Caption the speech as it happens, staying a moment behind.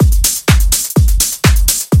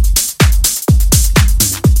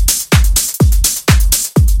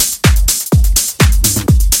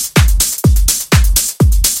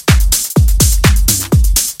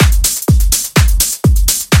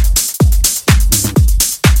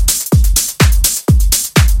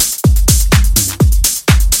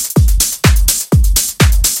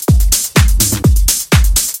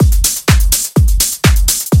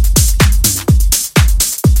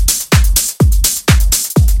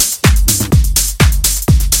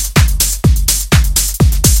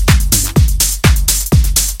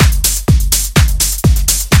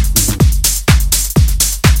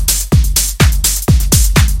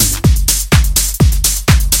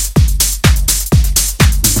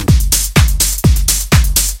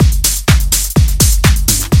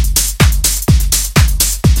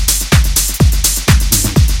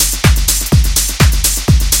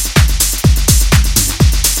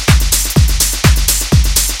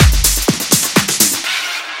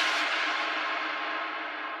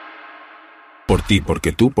Por ti,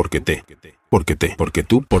 porque tú, porque te. Porque te, porque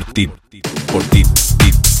tú, por ti. Por ti,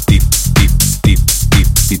 ti, ti, ti, ti, ti,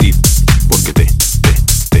 ti, ti. Porque te,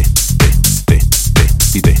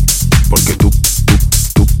 y te. Porque tú,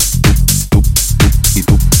 y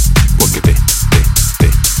tú. Porque te,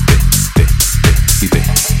 y te.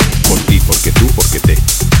 Por ti, porque tú, porque te.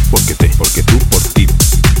 Porque te, porque tú, por ti.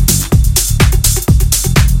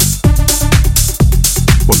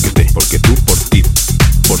 Porque te, porque tú, por ti.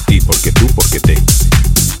 Por ti, porque tú, porque te.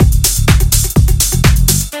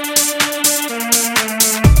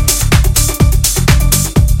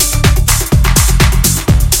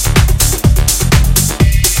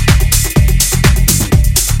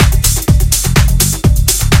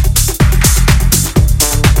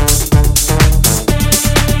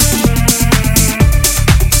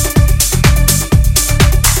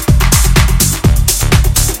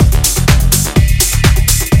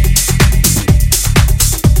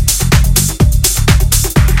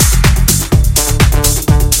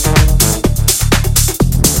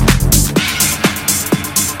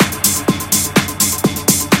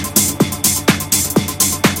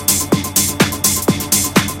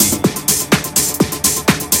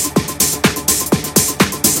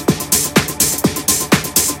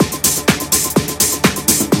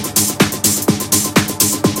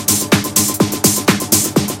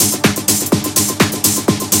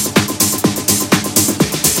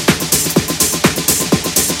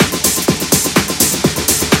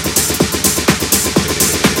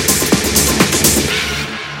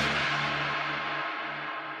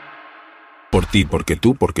 Por ti, porque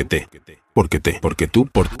tú, porque te. Porque te, porque tú,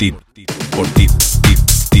 por ti. Por ti, ti,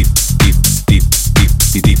 ti, ti, ti,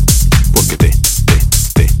 ti, ti. Porque te,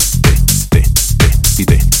 y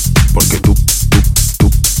te. Porque tú,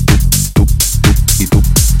 y tú.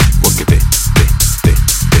 Porque te,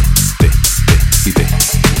 y te.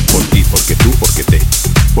 Por ti, porque tú, porque te.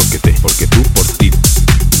 Porque te, porque tú, por ti.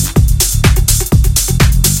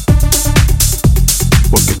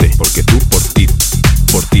 Porque te, porque tú, por ti.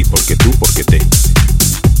 Por ti, porque tú, porque te.